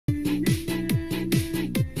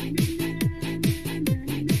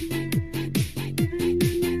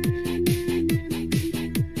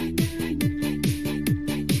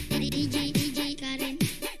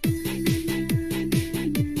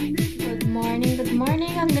good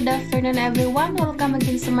morning, and good afternoon everyone. Welcome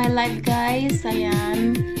again to my live guys.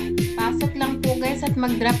 Ayan. Pasok lang po guys at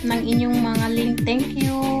mag-drop ng inyong mga link. Thank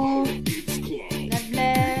you. God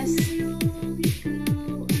bless.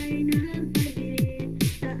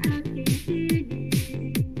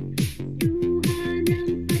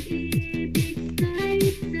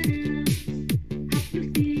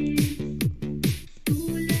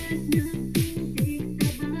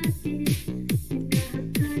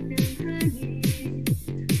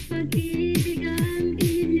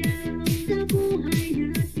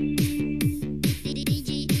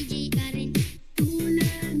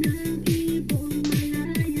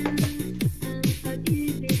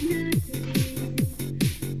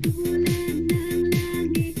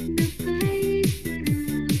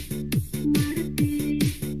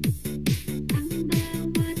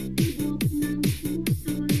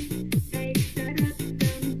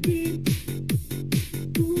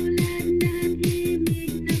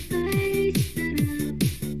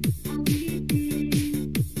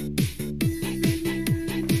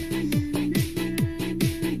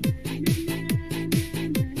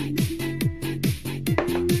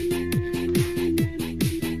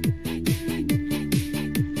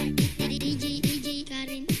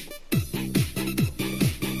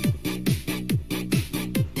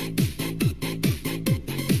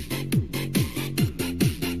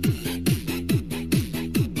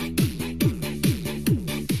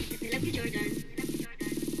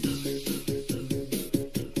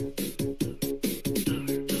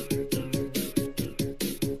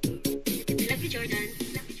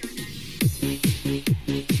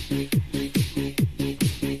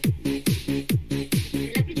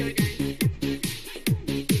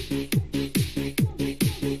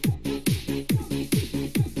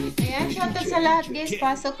 Shoutout sa lahat guys,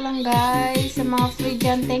 pasok lang guys, sa mga free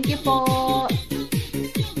dyan, thank you po.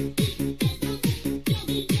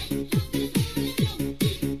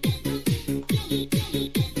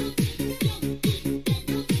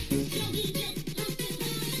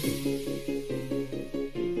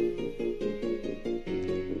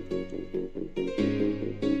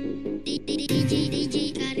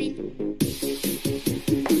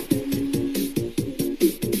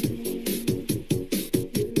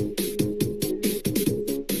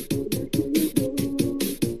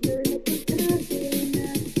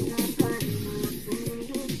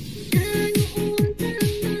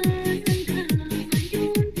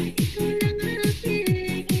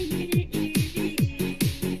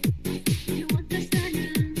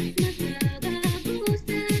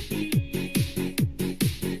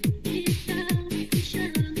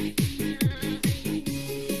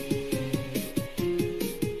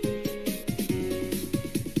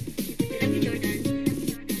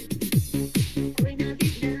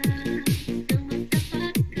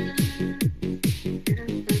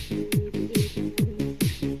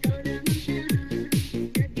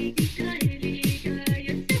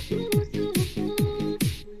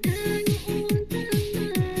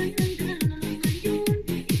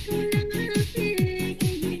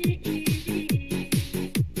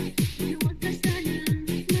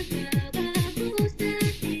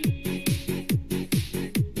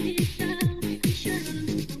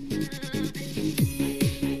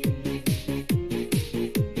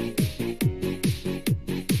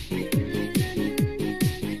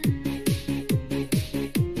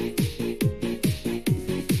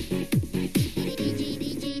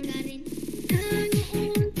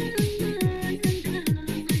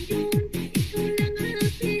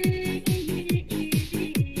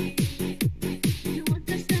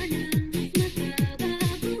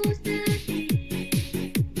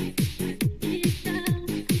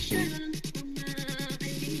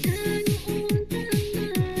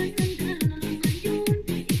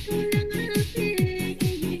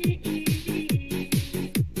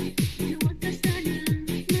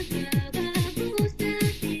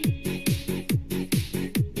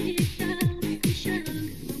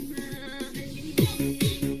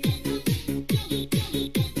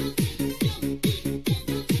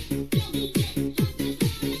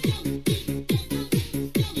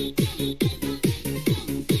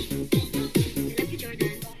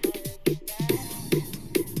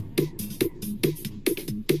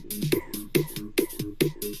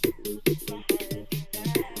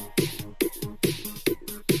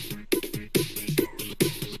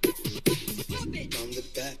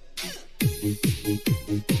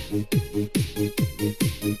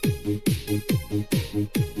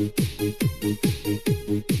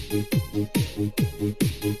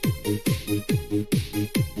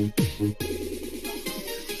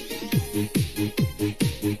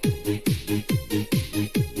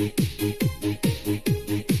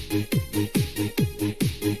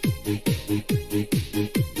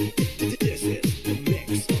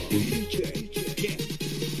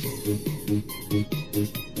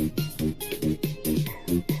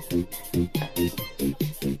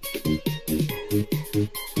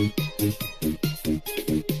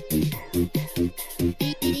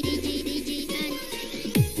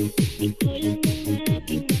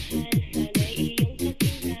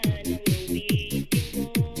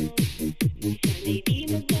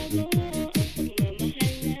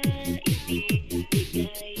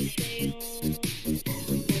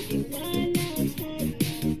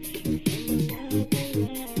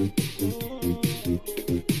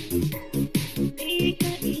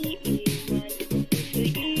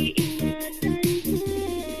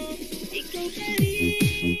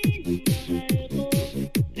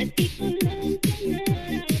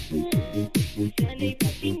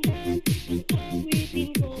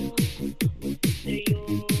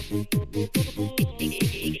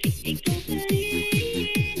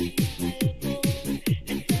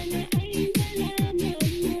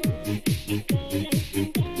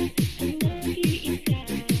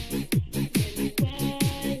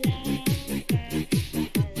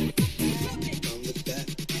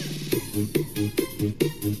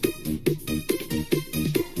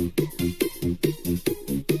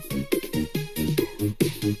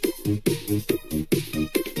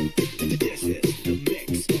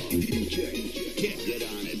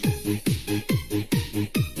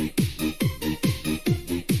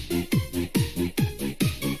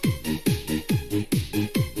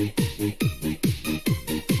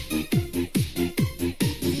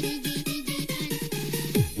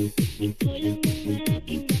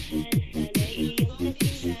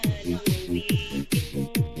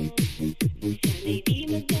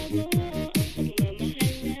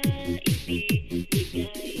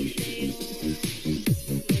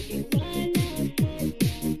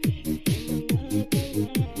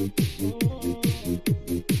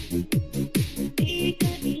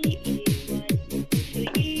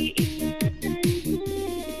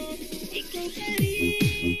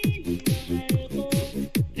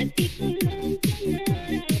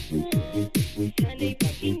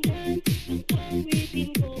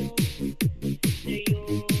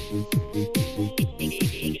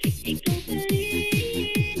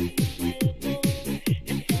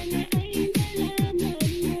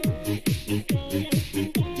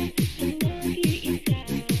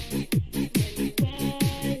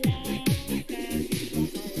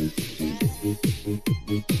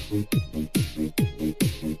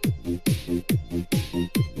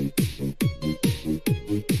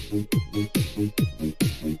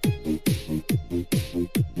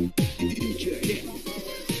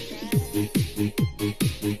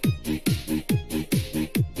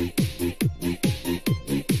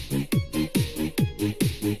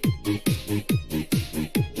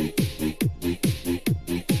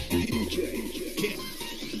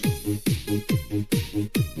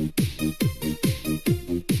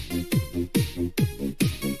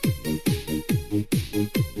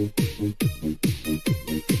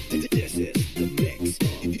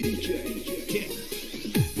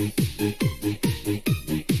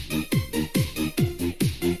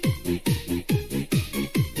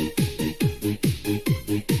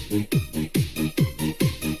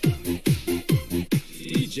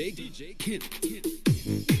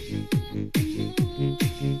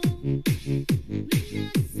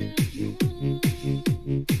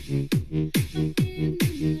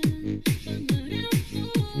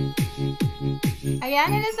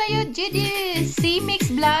 Ayan, hello sa'yo, GDC Mix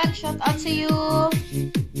Vlog. Shout out sa you.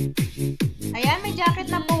 Ayan, may jacket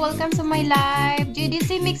na po. Welcome sa my live.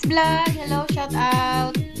 GDC Mix Vlog. Hello, shout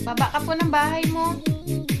out. Baba ka po ng bahay mo.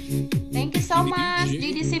 Thank you so much,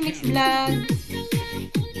 GDC Mix Vlog.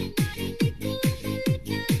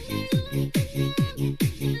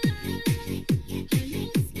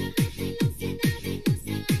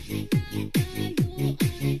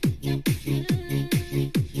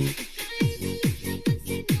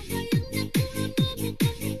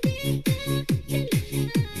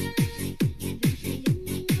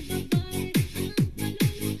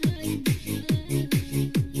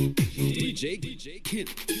 DJ Kid.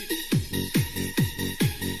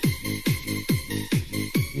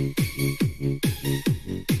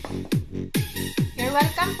 You're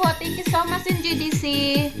welcome po. Thank you so much in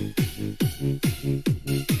GDC.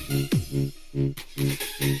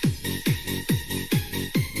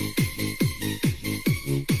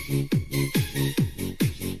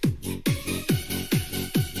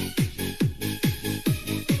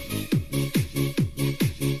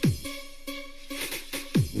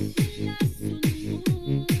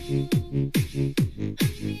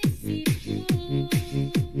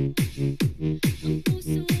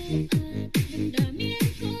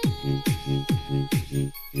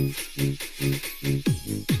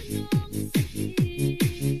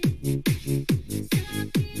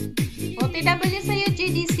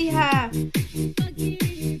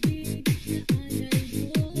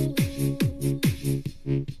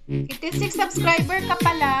 subscriber ka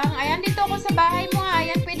pa lang, ayan, dito ako sa bahay mo.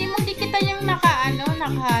 Ayan, pwede mong dikitan yung naka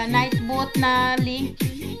night boot na link.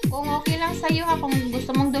 Kung okay lang sa'yo ha, kung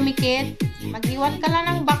gusto mong dumikit, mag-iwan ka lang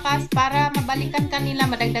ng bakas para mabalikan ka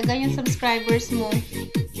nila, madagdagan yung subscribers mo.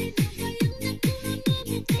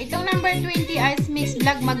 Itong number 20 Ice Mix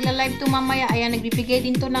Vlog, magla-live to mamaya. Ayan, nagbibigay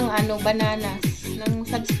din to ng bananas, ng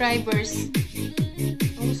subscribers.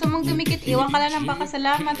 Kung gusto mong dumikit, iwan ka lang ng bakas.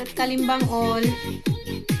 Salamat at kalimbang all.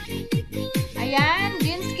 Ayan,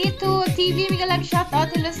 Jinsky to TV, migalag shoutout.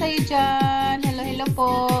 Hello sa'yo dyan. Hello, hello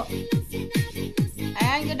po.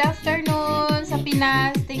 Ayan, good afternoon sa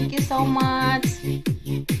Pinas. Thank you so much.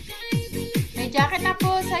 May jacket na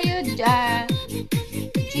po sa'yo,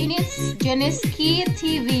 Jinsky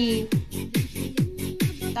TV.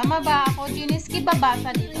 Tama ba ako? Jinsky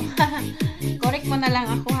babasa dito. Correct mo na lang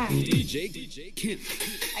ako ha.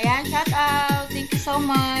 Ayan, shout out. Thank you so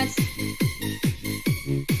much.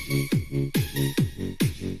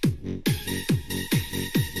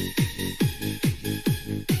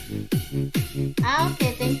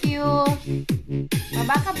 Okay, thank you.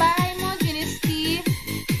 Baba ka bahay mo, Jinsky.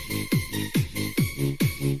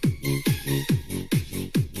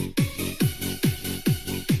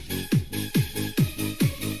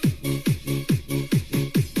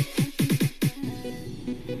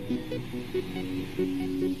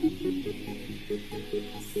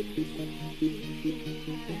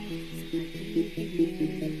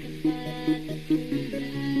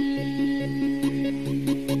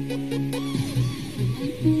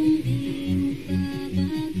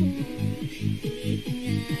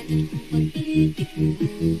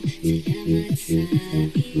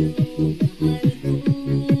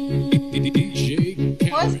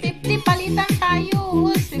 Host 50, palitan tayo.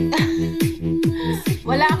 Host 50.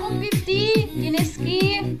 Wala akong 50,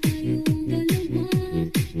 Jinsky.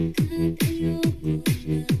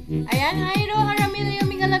 Ayan, Jairo Jaramillo,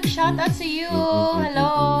 migalag shoutout sa you.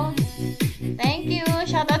 Hello. Thank you.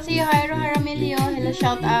 Shoutout sa you, Jairo Jaramillo. Hello,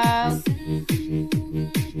 shoutout.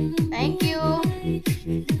 Thank you.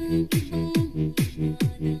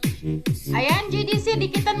 Ayan, GDC,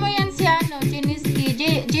 dikitan mo yan si Jinsky.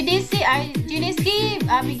 GDC, ay, Jinsky,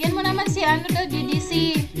 bigyan mo naman si daw,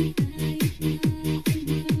 GDC.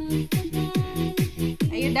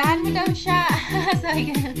 Ayudahan mo daw siya. So,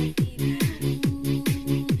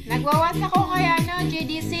 nagwawas ako kaya,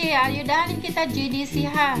 GDC. Ayudahan kita, GDC,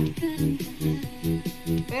 ha.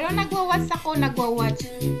 Pero nagwawas ako, nagwawatch.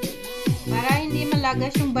 Para hindi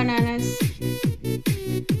malagas yung bananas.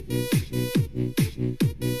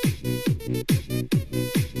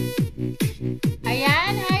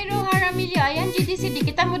 Ayan, Jairo Jaramillo. Ayan, GDC.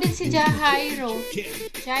 Dikitan mo din si Jairo.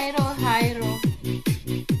 Jairo.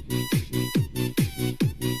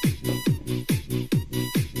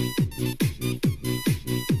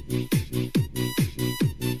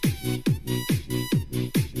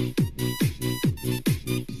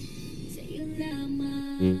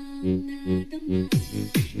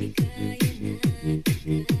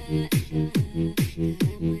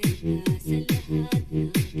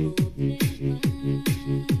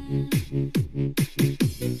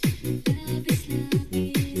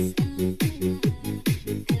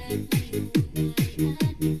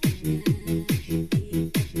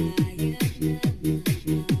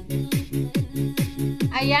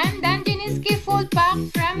 Ayan, Dan Jinsky full pack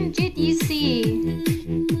from GDC.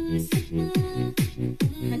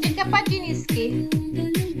 Nandiyan ka pa, Jinsky.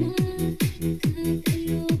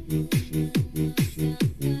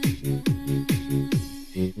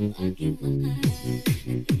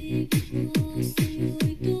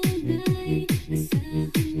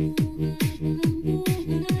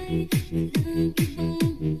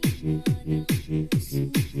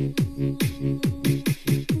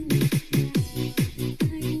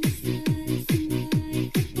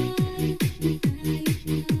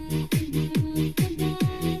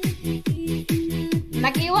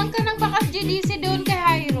 Nag-iwan ka ng bakas GDC doon kay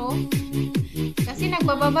Jairo. Kasi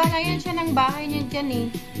nagbababa lang yan siya ng bahay niya dyan eh.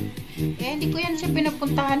 Kaya hindi ko yan siya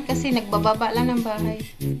pinupuntahan kasi nagbababa lang ng bahay.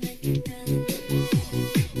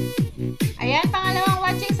 Ayan, pangalawang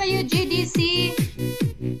watching sa'yo, GDC.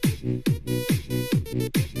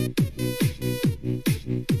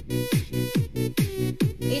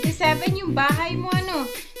 Yung bahay mo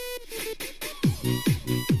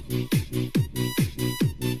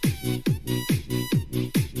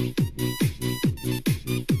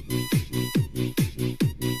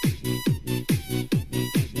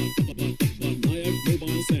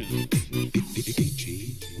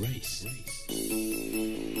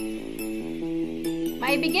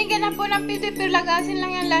Maibigyan ka na po ng pito, pero lagasin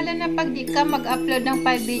lang yan, lalo na pag di ka mag-upload ng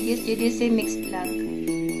 5 videos GDC Mix Vlog.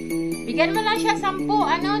 Bigyan mo lang siya 10,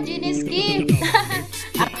 ano, Genius gift.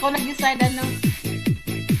 Ako nag-decide, ano.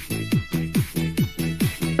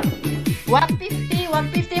 150,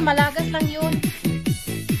 malagas lang yun.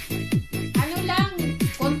 Ano lang,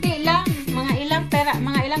 konti lang, mga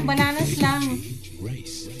ilang bananas lang.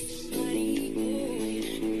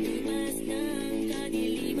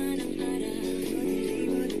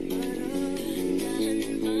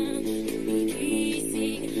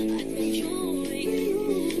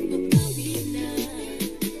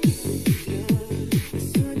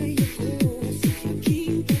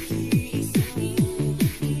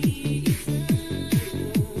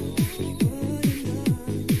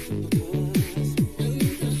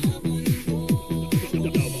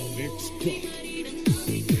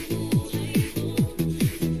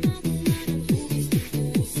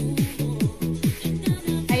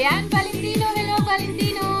 Ayan, Valentino. Hello,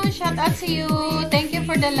 Valentino. Shout out to you. Thank you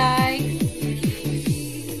for the like.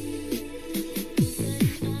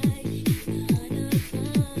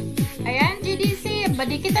 Ayan, GDC.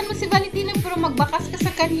 Badikitan mo si Valentino pero magbakas ka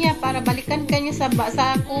sa kanya para balikan kanya sa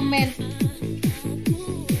comment.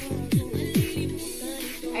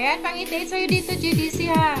 Ayan, pang-i-date sa'yo dito, GDC,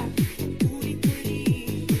 ha.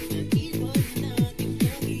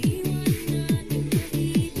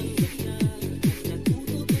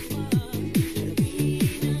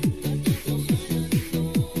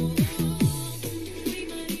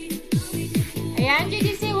 Ayan,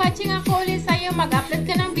 GDC, watching ako ulit sa'yo. Mag-upload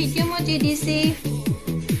ka ng video mo, GDC.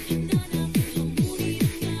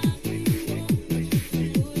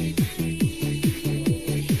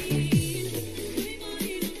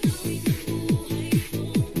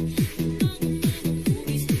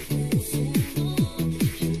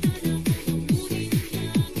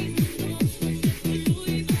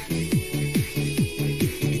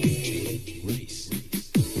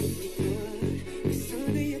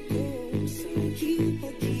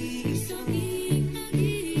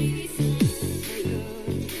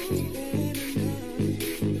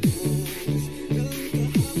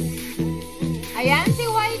 Ayan, si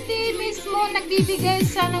Whitey mismo nagbibigay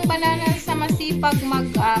siya ng banana sa masipag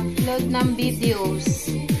mag-upload ng videos.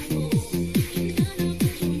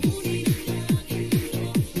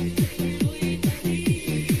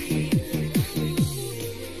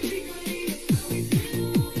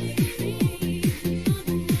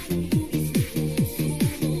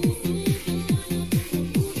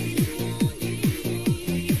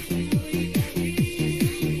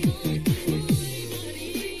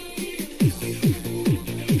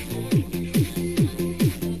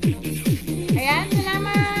 Ayan,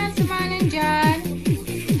 salamat sa mga nandyan.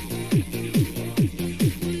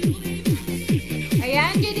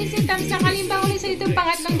 Ayan, GDC, tamsa kalimbang ulit sa itong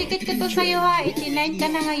pangatlong dikit ko to sa'yo, ha. 89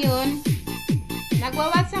 ka na ngayon.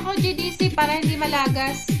 Nagwawats ako, GDC, para hindi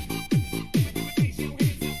malagas.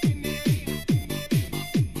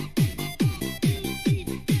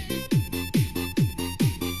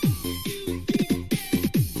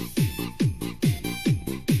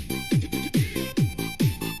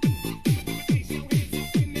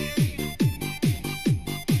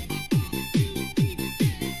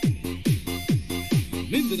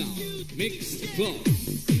 Mixed Club.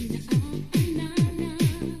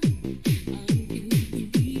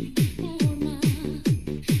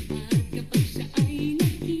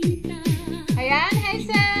 Ayan,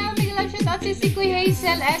 Hazel. Big love shout out si Kuya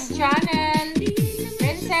Hazel S Channel.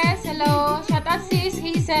 Princess, hello. Shout out sis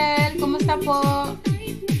Hazel. Kumusta po?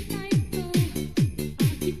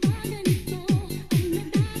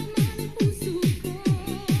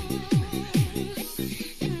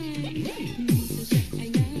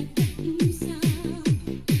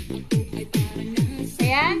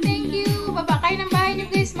 Ayan, thank you. Baba kayo ng bahay nyo,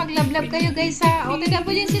 guys. Maglablab kayo, guys, ha. O, tignan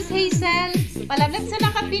po din sis Hazel. Palablab sa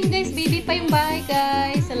nakapin, guys. Baby pa yung bahay,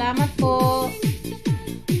 guys. Salamat po.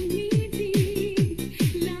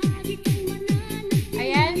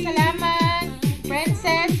 Ayan, salamat.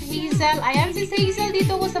 Princess Hazel. Ayan, sis Hazel.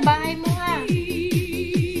 Dito ko sa bahay mo, ha.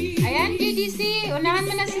 Ayan, GDC. Unahan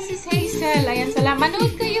mo na si sis Hazel. Ayan, salamat.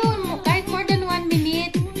 Manood kayo. Kahit more than 1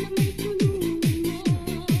 minute.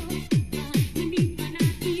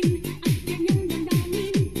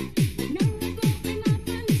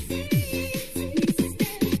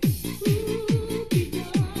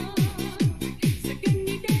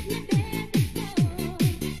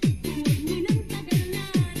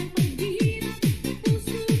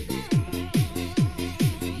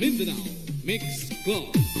 Mixed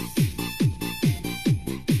Club.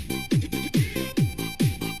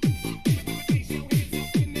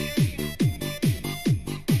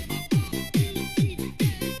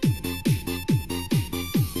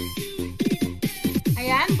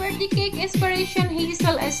 Ayan, birthday Birthday Cake Inspiration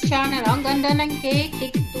Hazel S Channel. Ang ganda ng cake.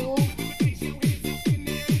 Take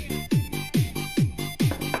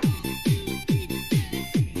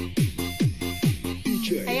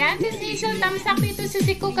 2. Ayan, sis Hazel. Tamsak dito si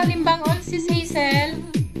Siko Kalimbang on sis Hazel.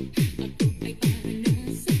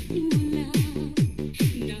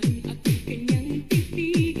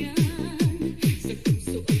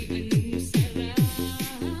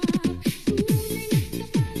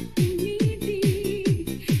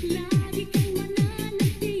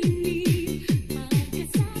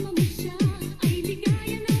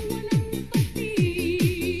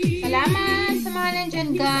 Salamat sa mga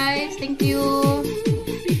nandyan, guys. Thank you.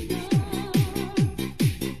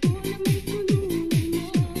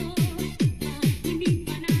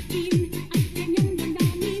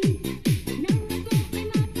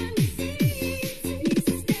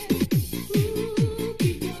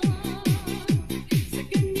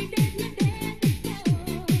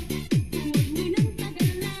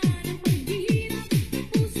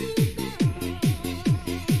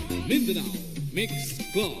 Mindanao Mix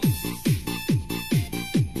Club.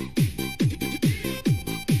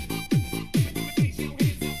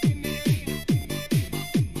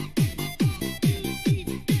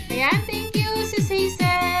 Ayan, thank you, sis Hazel.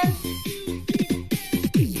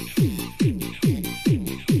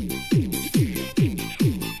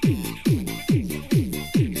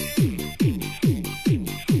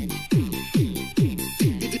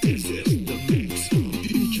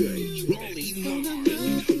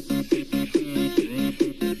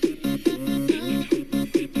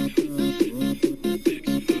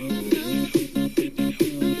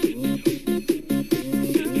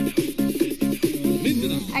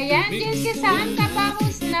 Ayan, Jessica, saan ka ba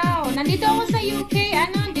host now? Nandito ako sa UK,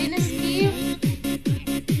 Dynasty.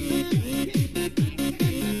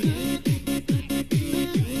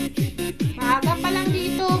 Maaga pa lang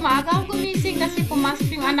dito. Maaga akong gumising kasi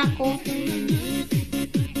pumasok yung anak ko.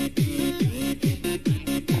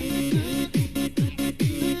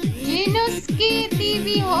 Ginoski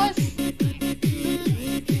TV host.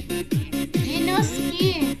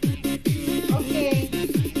 Ginoski. Okay.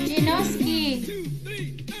 Ginoski.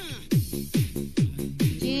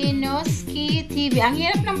 Ginoski TV. Ang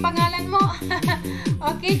hirap ng pangalan mo.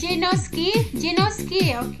 Okay, Ginoski.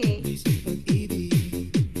 Ginoski. Okay.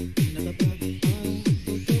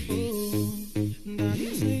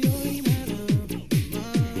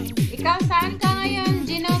 Ikaw, saan ka ngayon,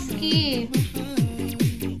 Ginoski?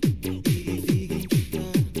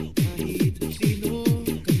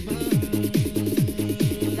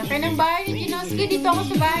 Laki ng bahay ni Ginoski. Dito ako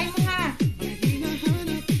sa bahay mo, ha?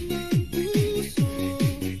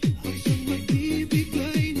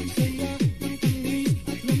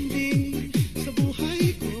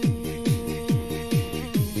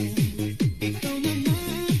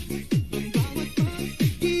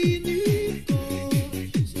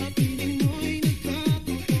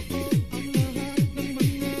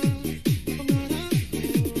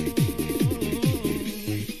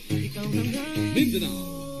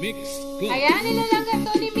 Mindanao Mix Club. Ayan, nilalangga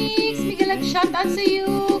to ni Mix. Miguel, shoutout sa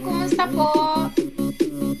iyo. Kumusta po?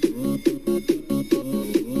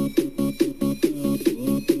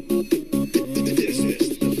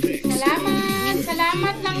 Salamat.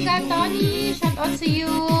 Salamat langga, Tony. Shoutout sa iyo.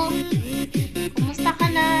 Kumusta ka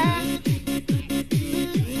na?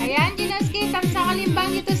 Ayan, Ginoski. Tamsa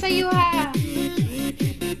Kalimbang ito sa iyo, ha?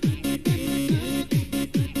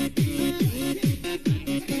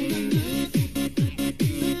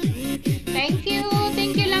 Thank you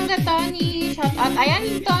lang ka, Tony. Shout out.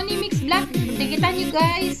 Ayan, Tony Mix Black. Dikitan nyo,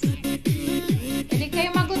 guys. Pwede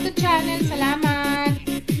kayo mag-go to channel. Salamat.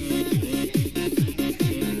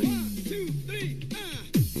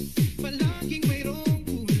 Palaging mayroong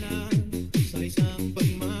kulang sa isang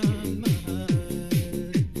pagmamahal.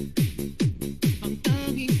 Ang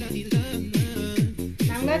tanging kailangan.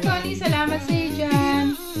 Langga, Tony. Salamat sa iyo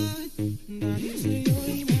dyan. Dahil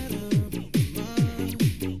sa'yo'y maramdaman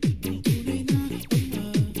ang tunay na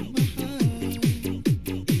pagmamahal.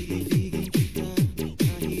 Iibigin kita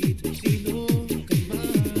kahit sino ka man.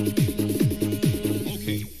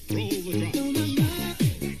 Okay, roll the drop. Ikaw naman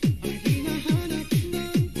ang hinahanap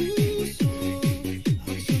ng puso.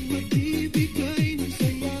 Ang siyang magbibigay ng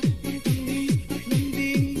saya, ng tamis at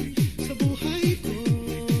lambing sa buhay ko.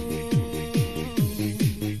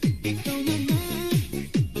 Ikaw naman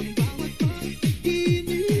ang bawat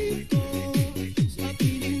pag-ibig ko. Sa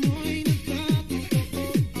piling mo'y nagkatotoo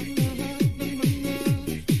ang lahat ng mga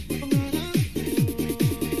pangarap ko.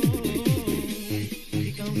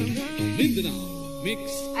 Ikaw naman. Mindanao Mix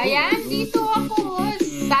Club. Ayan, dito ako.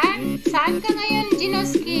 Saan ka ngayon,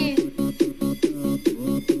 Ginoski?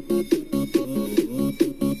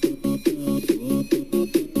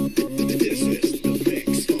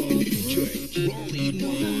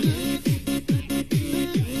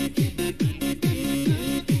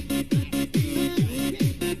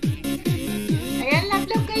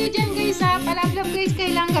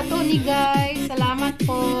 Julie guys. Salamat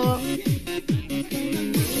po.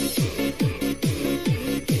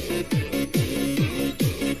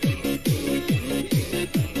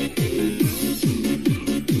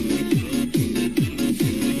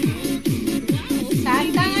 Saan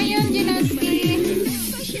ka ngayon, Jinoski?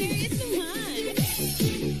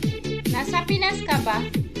 Nasa Pinas ka ba?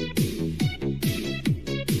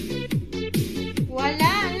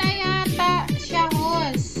 Wala na yata siya,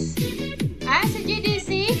 host. Ah, sa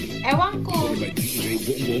GDC? Ewan ko.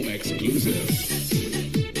 Exclusive.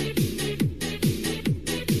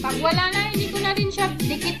 Pag wala na, hindi ko na rin siya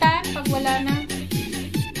dikitan. Pag wala na.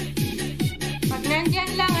 Pag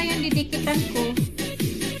nandyan lang, ayun, didikitan ko.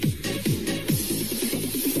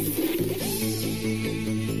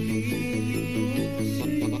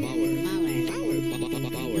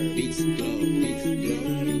 Power. Beats go.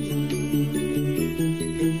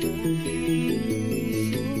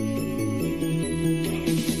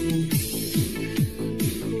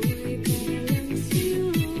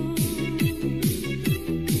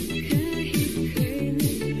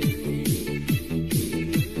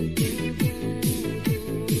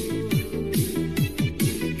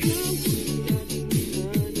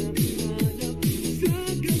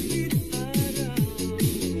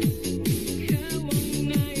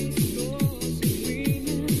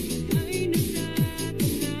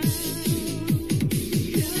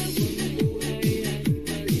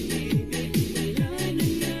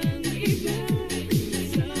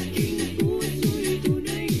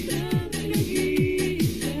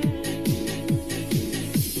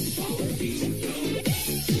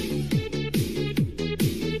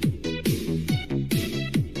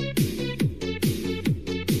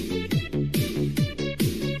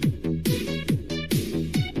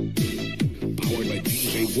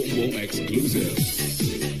 Exclusive.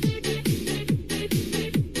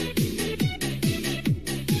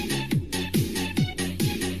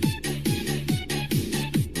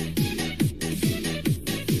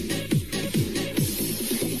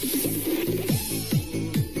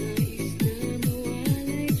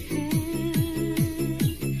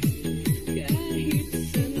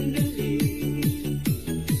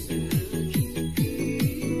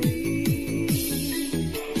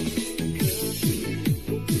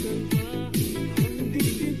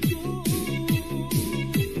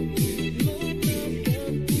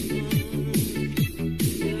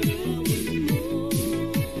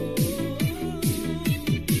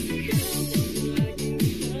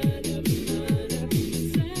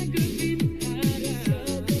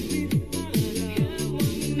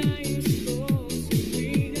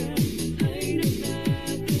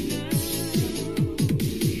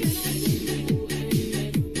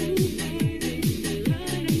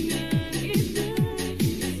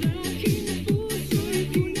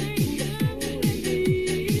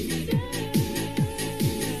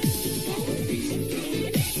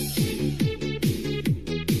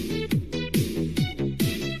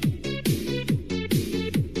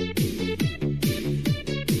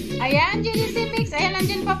 Ayan, GDC Mix. Ayan,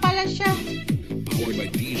 nandyan pa pala siya. Powered by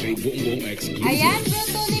DJ Bongbong Exclusive. Ayan, Bro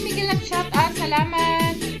Tony Miguel at shout out.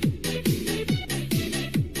 Salamat.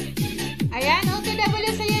 Ayan,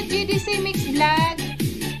 OTW sa'yo, GDC Mix Vlog.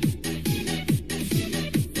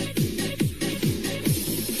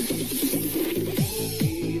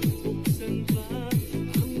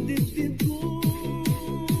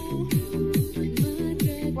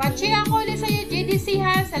 Watching ako ulit sa'yo, GDC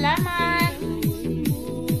ha. Salamat.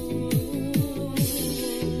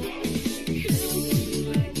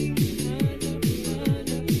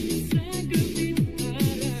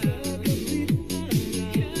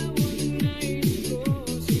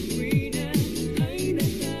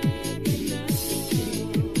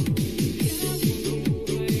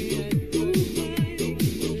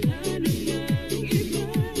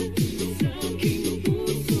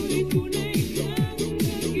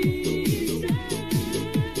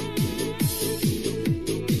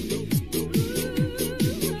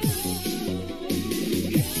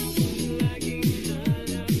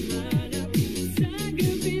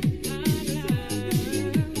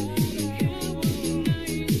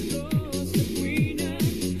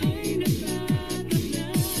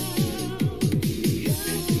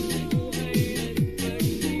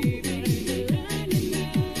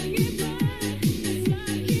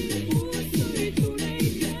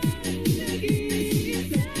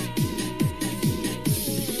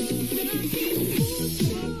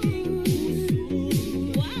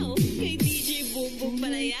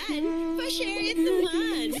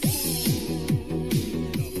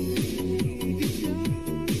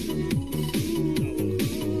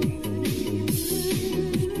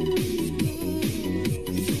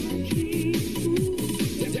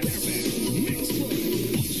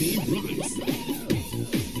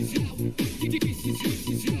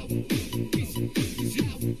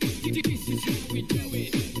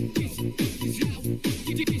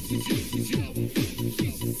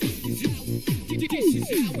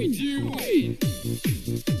 How we do it?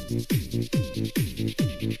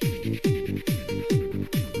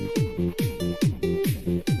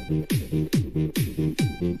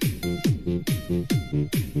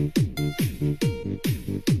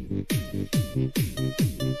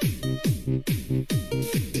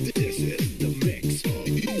 This is the mix of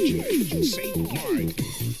DJ St. Mark.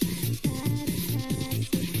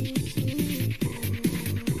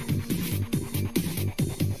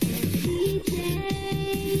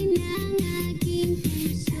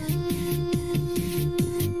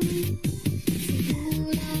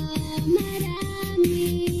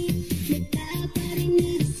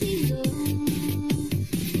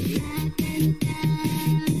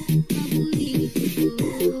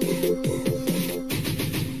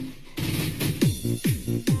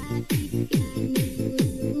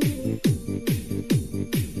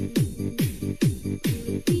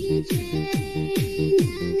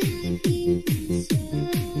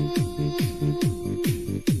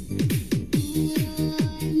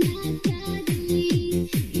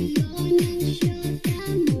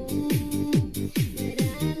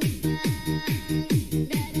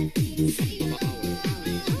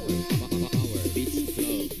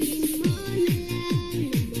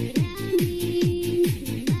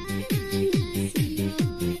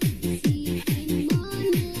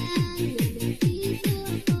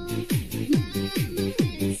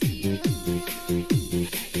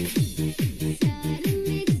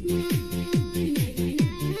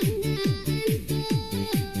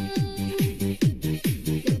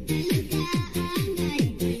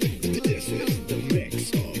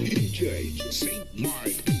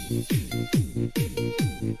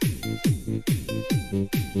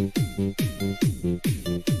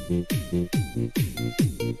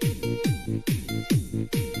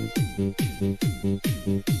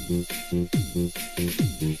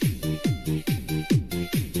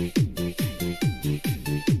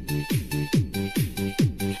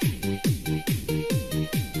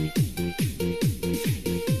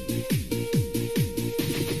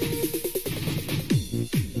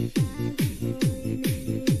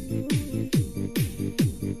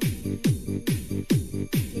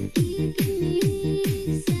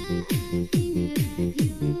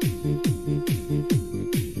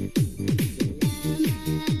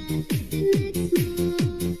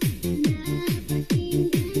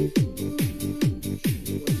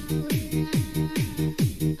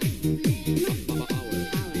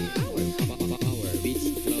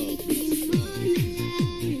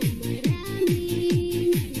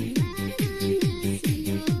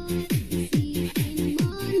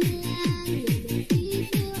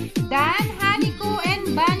 Dan, Haniku,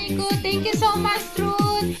 and Baniku, thank you so much,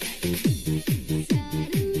 Truth.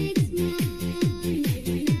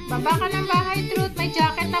 Baba ka ng bahay, Truth. May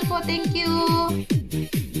jacket na po. Thank you.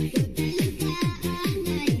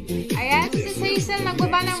 Ayan, si Hazel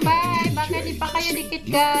nagbaba ng bahay. Baka di pa kayo dikit,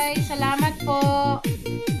 guys. Salamat po.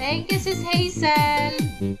 Thank you, sis Hazel.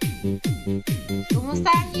 Kumusta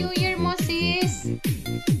ang New Year mo, sis?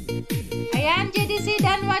 Ayan, JDC,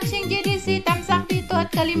 done watching JDC. Tamsak dito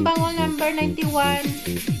at Kalimbangol number 91.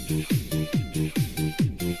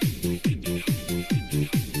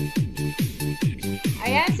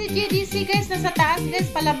 Ayan, si JDC, guys. Nasa taas, guys.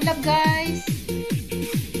 Palablab, guys.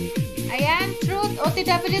 Ayan, Truth.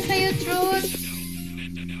 OTW sa'yo, Truth.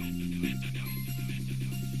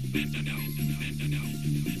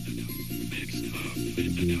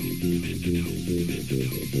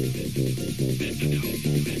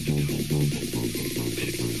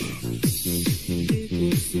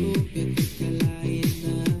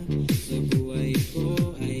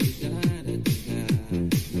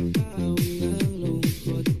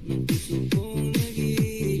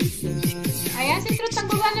 Ayan, si Truth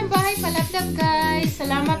nagbaba ng bahay. Palablab, guys.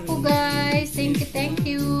 Salamat po, guys. Thank you, thank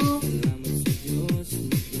you.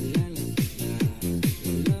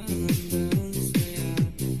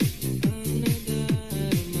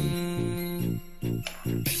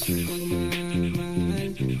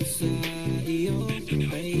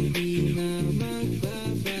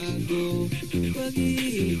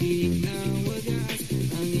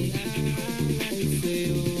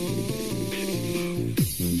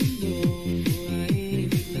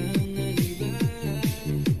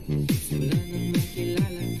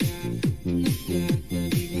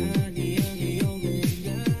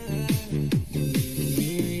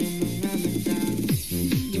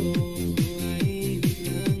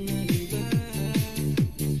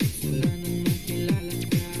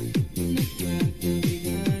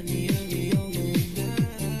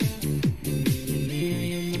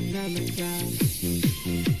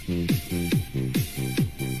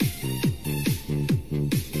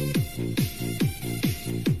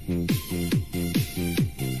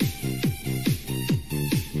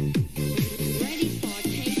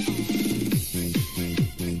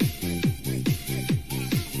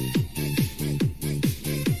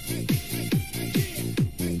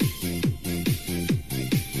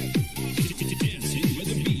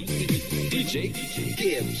 DJ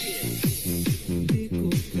Gibbs. Di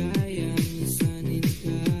ko kayang sanin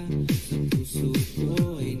ka. Sa puso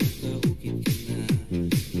ko ay nakaukit ka na.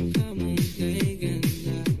 Kamay kay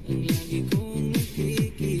ganda ang lagi kong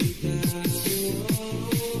nakikita.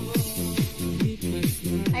 Lipas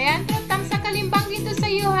na Ayan, Trotang, sa kalimbang dito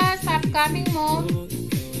sa iyo ha, sa upcoming mo. ikaw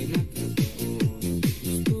ay nakataon.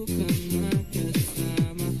 Gusto kang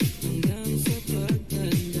makasama hanggang sa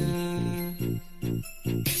pagtanda.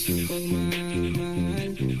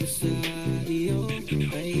 Pagmamahal ko sa iyo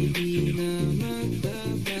ay di na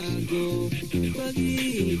magbabago.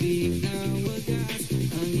 Pag-ibig na wagas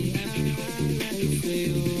ang iaalay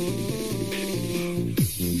sa'yo.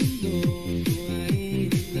 Mundo ko ay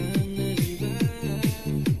biglang naiba.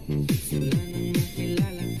 Wala nang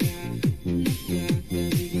makilala ka.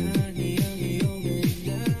 Nakakabigani ang iyong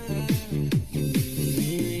ganda.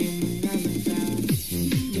 Iyong mga mata.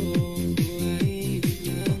 Mundo ko ay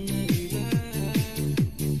biglang naiba.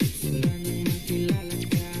 Wala nang makilala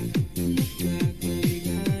ka.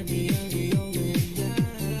 Nakakabigani ang iyong ganda.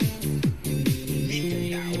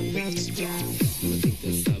 Iyong mga mata. Dumating ka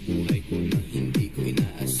sa buhay ko na hindi ko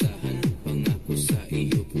inaasahan. Pangako sa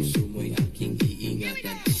iyo, puso mo'y aking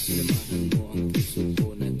iingatan. Sinamahan mo ang puso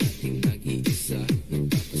ko na dating nag-iisa.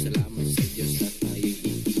 Nagpapasalamat sa Diyos na tayo'y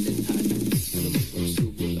itinadhana. Anumang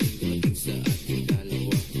pagsubok ang dumating sa ating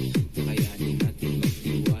dalawa, kakayanin natin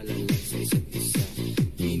magtiwala lang sa isa't isa.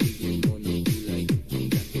 Hinigin mo ng kulay ang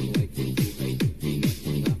dating white kong buhay. Di na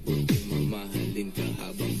pangako kung mamahalin ka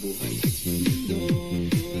habang buhay. Mundo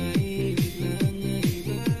ko ay biglang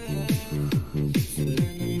naiba. Wala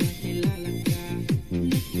nang makilala ka.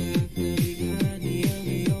 Nakakabigani ang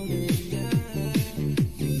iyong ganda.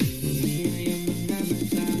 Iyong mga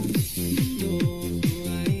mata. Mundo ko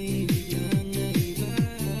ay biglang naiba.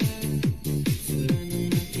 Wala nang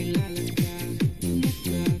makilala ka.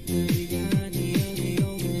 Nakakabigani ang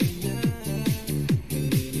iyong ganda.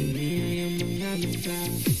 Iyong mga mata.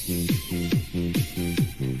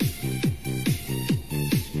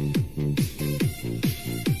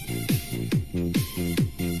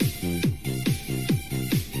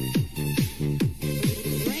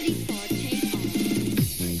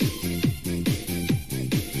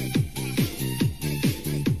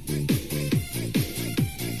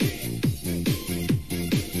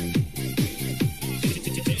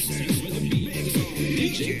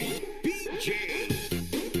 DJ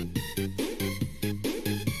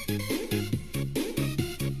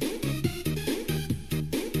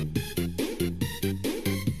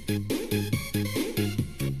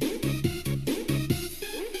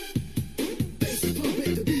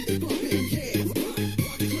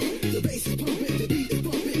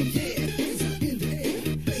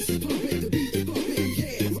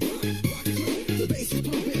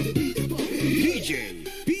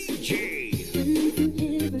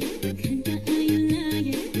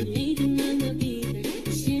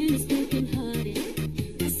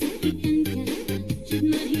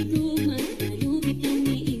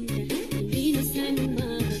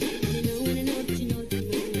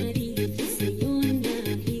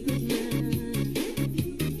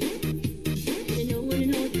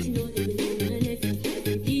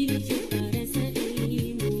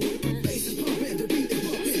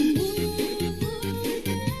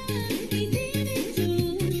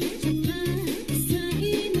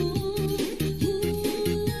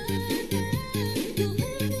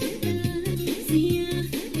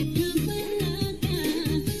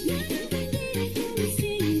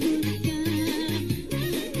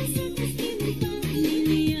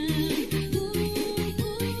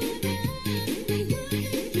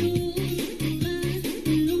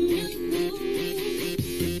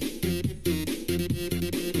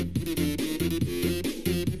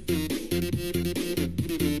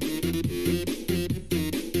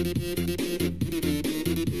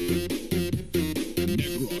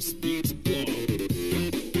Negros Beats Club.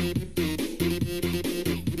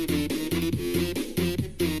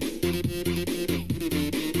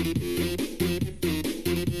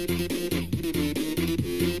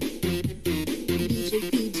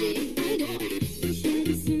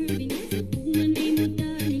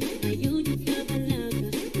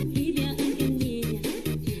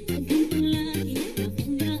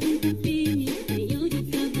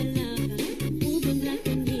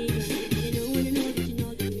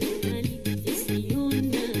 Say you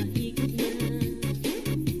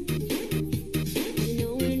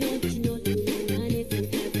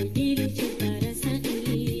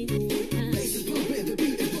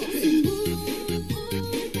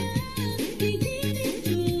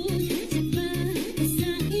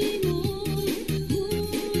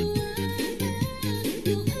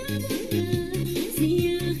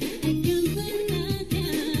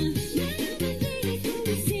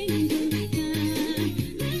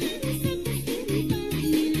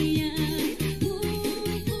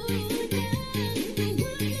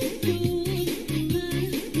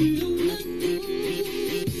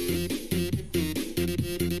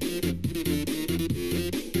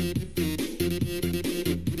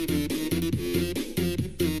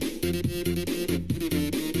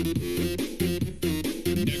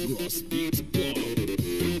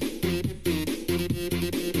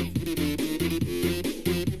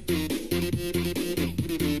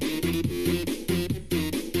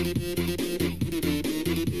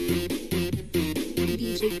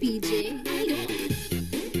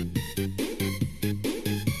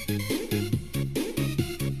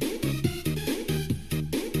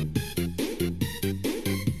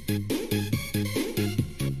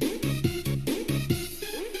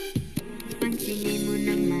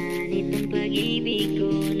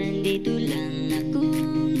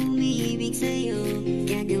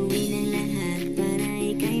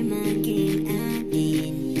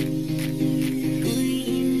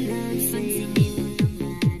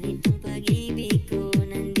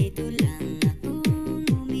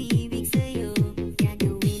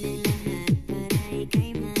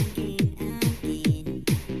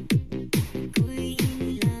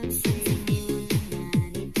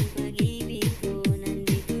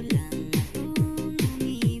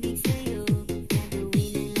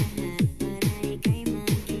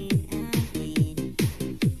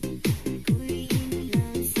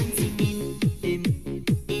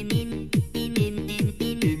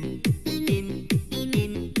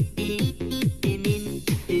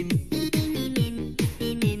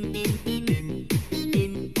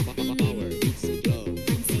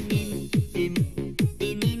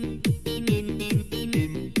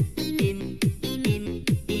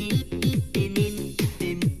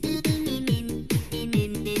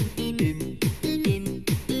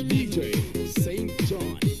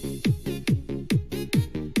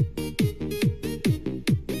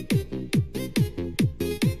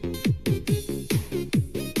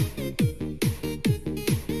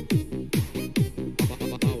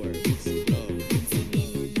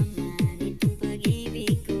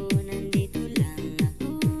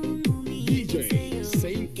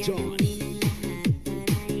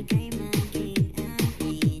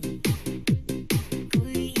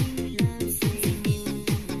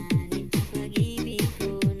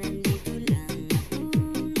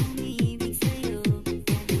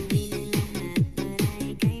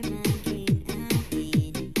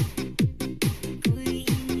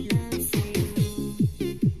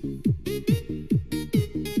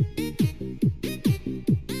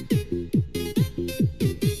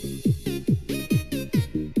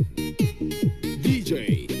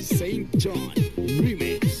John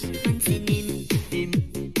Remix.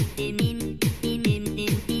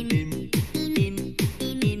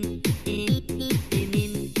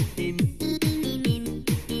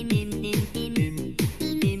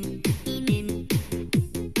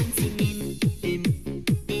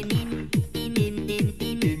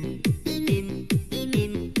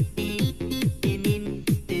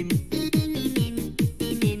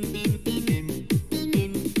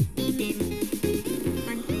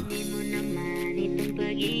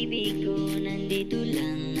 Pag-ibig ko, nandito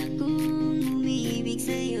lang akong umibig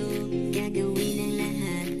sa'yo. Gagawin ang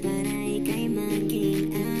lahat para ika'y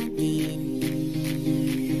maging akin.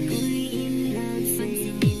 Ako'y in love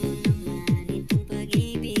sa'yo. Naman itong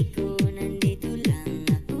pag-ibig ko, nandito lang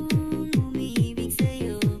akong umibig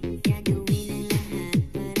sa'yo. Gagawin ang lahat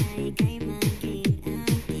para ika'y maging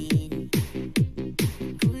akin.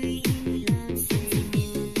 Ako'y in love sa'yo.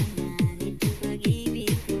 Naman itong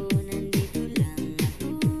pag-ibig ko, nandito lang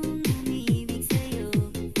umibig sa'yo.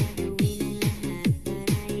 Gagawin ang lahat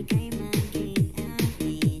para ika'y maging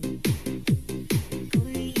akin.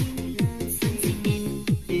 Ako'y in love sa'yo.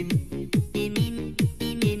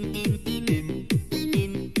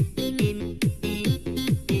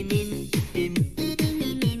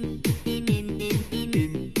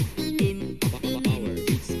 Power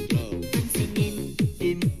beats flow.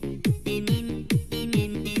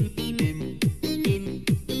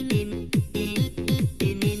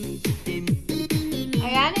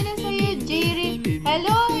 Ayan, hello sa'yo, Jerry.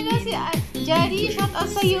 Hello si Jerry. Shout out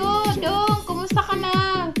sa'yo. Dong, kumusta ka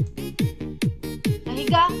na?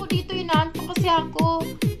 Nahigaan ko dito, inaantok kasi ako.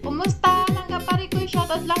 Kumusta? Langga pare ko,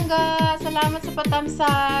 shout out Langga. Salamat sa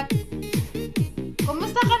patamsak.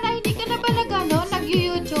 Kumusta ka na? Hindi ka na ba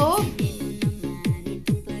nag-YouTube?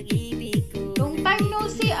 Long time no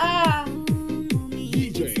see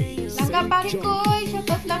DJ Langga pare ko, shout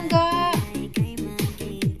out Langga.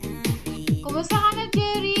 Kumusta ka na,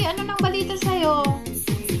 Jerry? Ano nang balita sa'yo?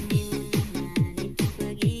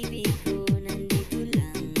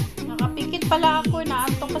 Nakapikit pala ako.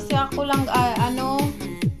 Naantok kasi ako lang.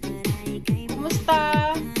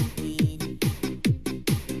 Kumusta?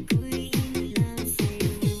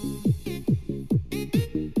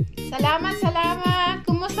 Salamat.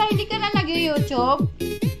 Kumusta? Hindi ka na nag-YouTube?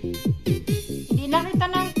 Hindi na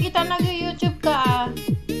kita nag-YouTube ka.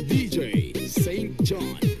 DJ St.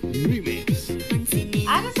 John Remix.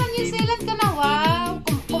 Ano, sa New Zealand ka na? Wow!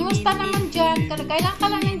 Kumusta naman dyan? Kailan ka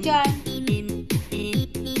lang nandyan?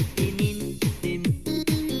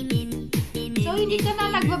 So, hindi ka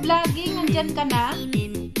na nagba-vlogging? Nandyan ka na?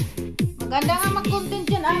 Maganda nga mag-content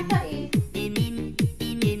dyan ata eh.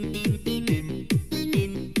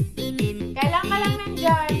 Kailan ka lang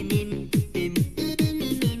nandyan?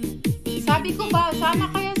 Sabi ko ba, sana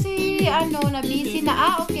kaya si, na busy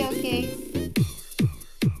na. Okay.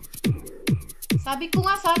 Sabi ko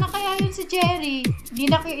nga, sana kaya yun si Jerry.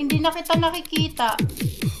 Hindi na kita nakikita.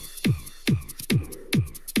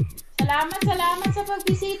 Salamat sa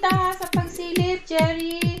pagbisita, sa pagsilip,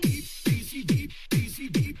 Jerry.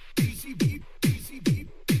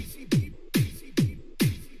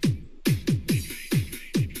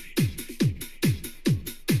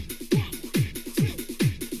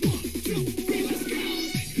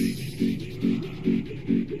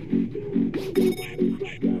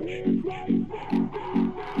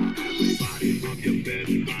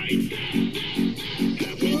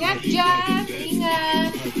 Ingat dyan,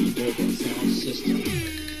 ingat.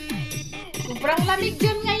 Sobrang lamig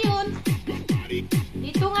dyan ngayon.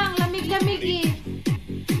 Dito nga, ang lamig-lamig eh.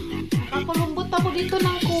 Nakakulunggot ako dito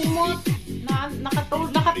ng kumot.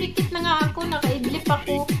 Nakapikit na nga ako, nakaidlip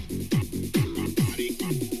ako.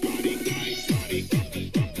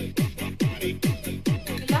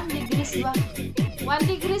 Ilang degrees ba? 1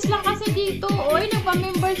 degrees lang kasi dito. Oy,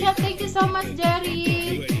 nagpa-member siya. Thank you so much,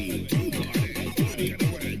 Jerry.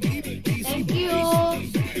 Thank you.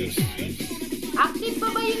 Active pa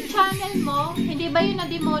ba yung channel mo? Hindi ba yun na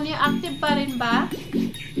demonyo? Active pa rin ba?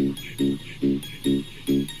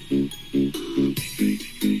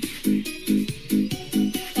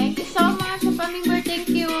 Thank you so much sa pa-member. Thank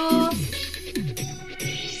you.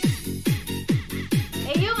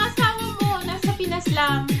 Eh, yung asawa mo, nasa Pinas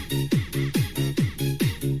lang.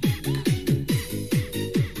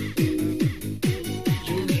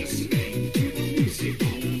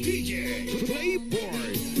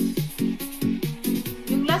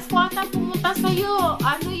 Yung last ko ata pumunta sa'yo.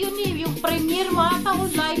 Ano yun eh? Yung premiere mo ata o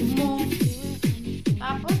live mo.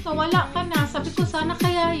 Tapos nawala ka na. Sabi ko sana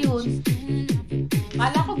kaya yun.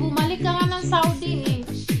 Kala ko bumalik ka nga ng Saudi eh.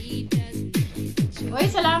 Uy,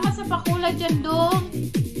 salamat sa pakula dyan, Dong.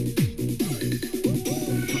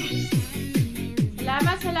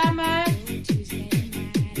 Salamat, salamat.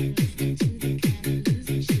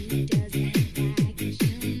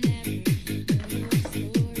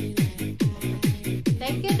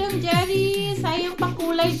 Thank you, Dong Jerry. Sayang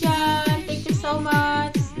pakulay dyan. Thank you so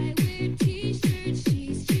much.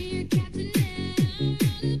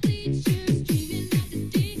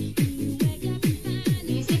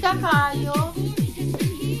 Easy ka kayo.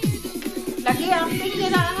 Lagi ang pink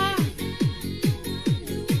na ha.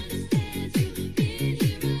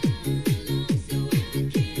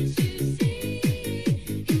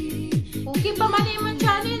 Okay pa man yung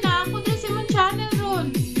channel na. Ako din si mong channel ron.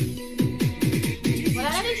 Wala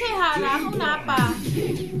na din siya hara. Akong napa.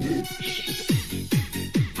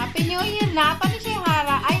 Happy New Year. Napa ni siya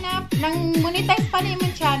hara. Ay na. Nang monetize pa ni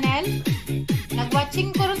mong channel. Nag-watching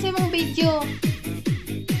ko rin sa mong video.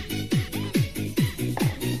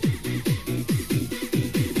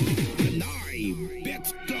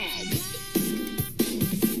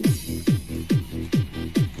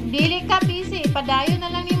 Dili ka busy, padayo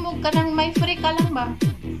na lang yung ka nang may free ka lang ba?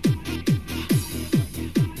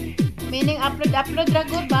 Meaning upload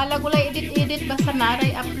ragod, bahala ko lang edit basta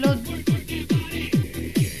naray upload.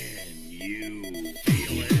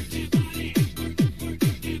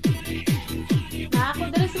 Na ako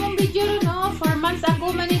dala sa mong video rin, no? 4 months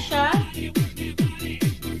ako man siya.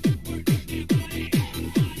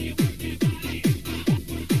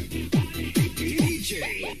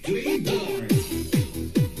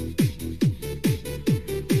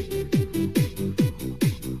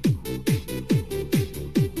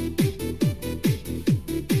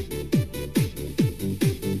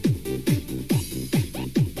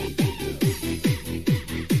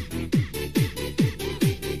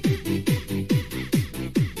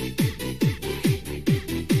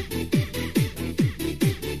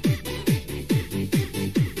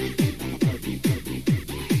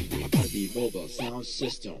 Sound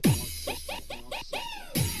system.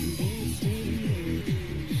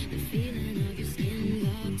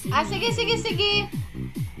 Sige.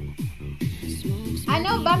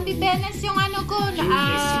 Ano, Bambi Benes yung ano ko,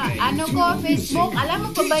 Facebook. Alam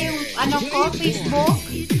mo ko ba yung Facebook?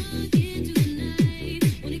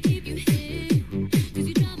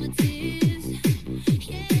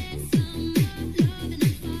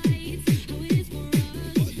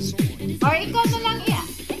 Or ikaw na lang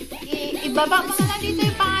ibaba mo na lang dito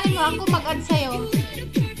yung pangalan mo. Ako mag-add sa'yo.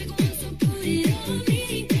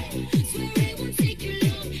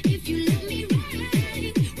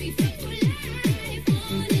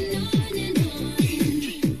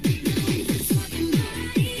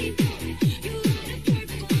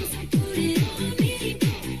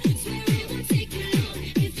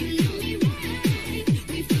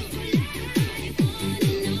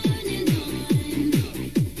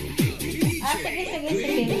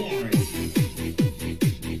 Sige.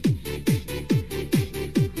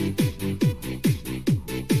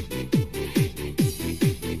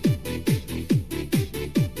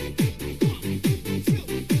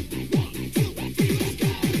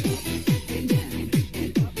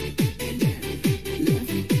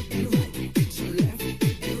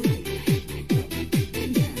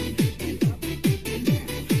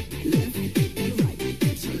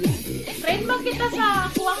 Kita sa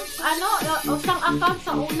kuwang usang account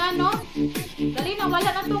sa una, no? Dali na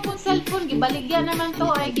wala na to kung cellphone, gibaligyan naman to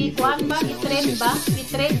ay gikuan ba, gitrend ba?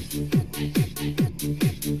 Gitrend.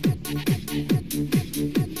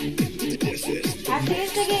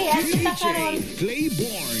 Sige, yan kita karon.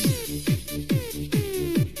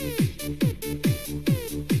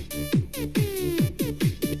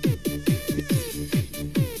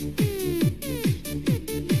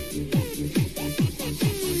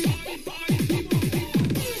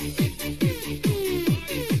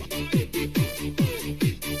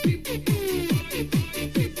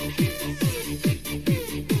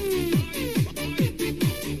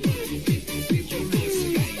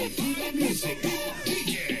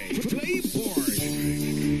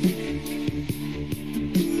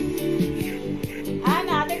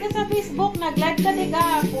 Facebook, nag-live ka di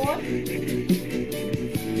kahapon.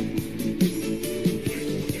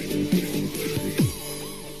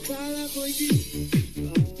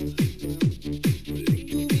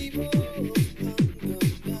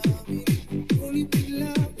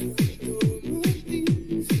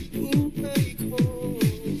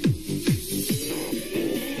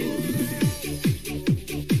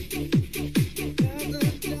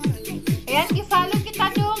 Ayan, i-follow kita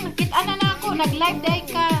dong. Nakita na ako, nag-live day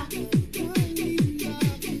ka.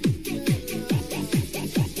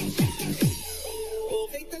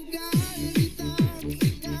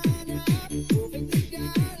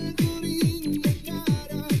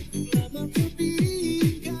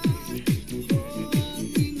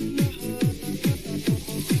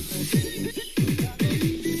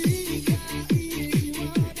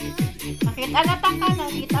 Nag-alatang ka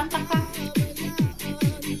na, kitantang ka.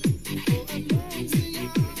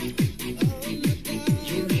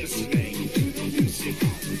 You're listening to the music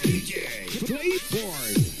of DJ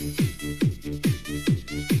Playboard.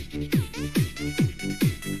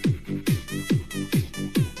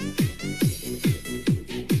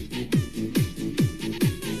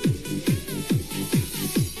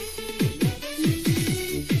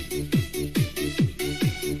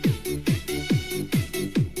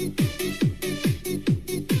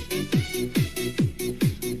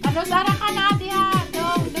 Ano sana ka na diha?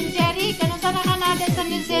 Dong Jerry, ano sana ka na sa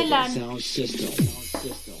New Zealand? Sound system.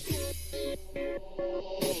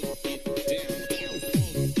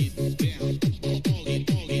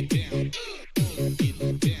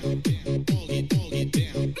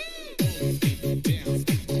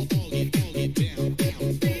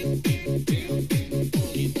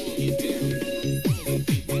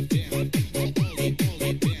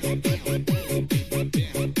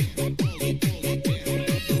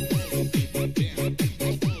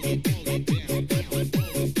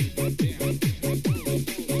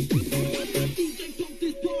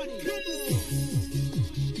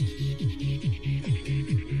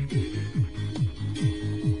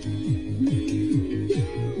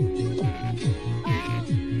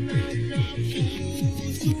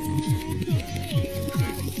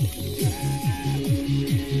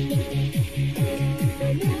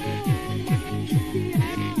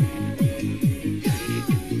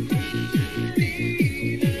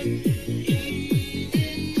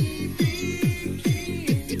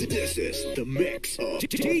 This is the mix of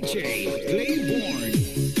DJ Playboard.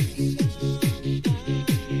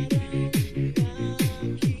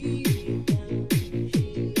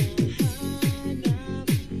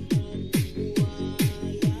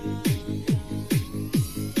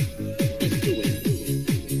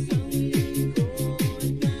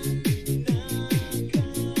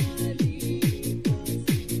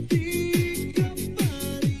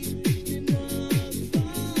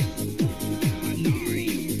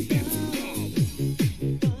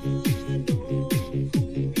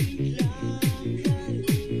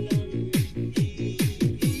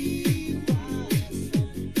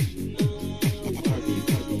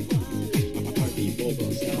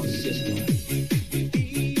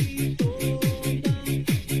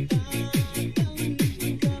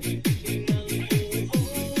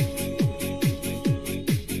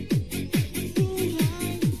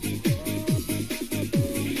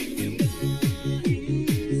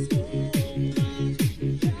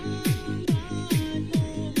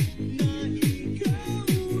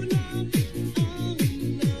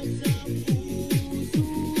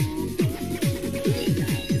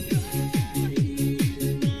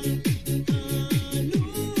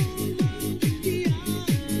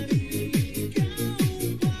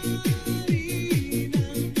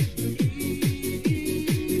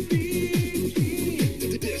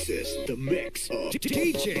 The mix of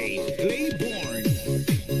DJ Playboard.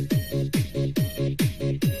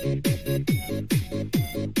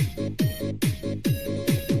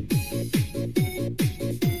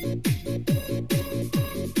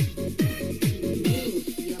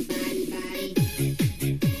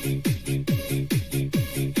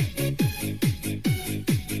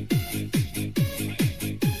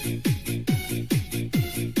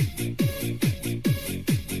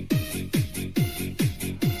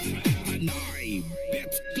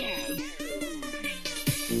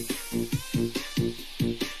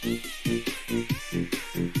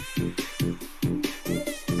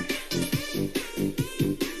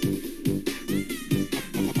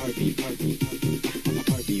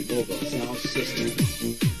 Sound system.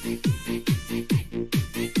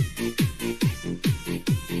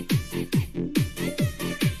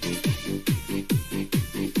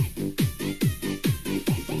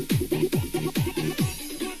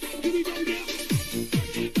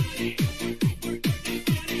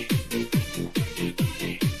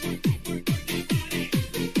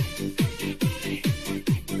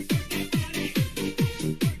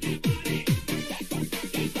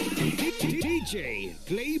 DJ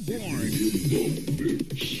Playboard.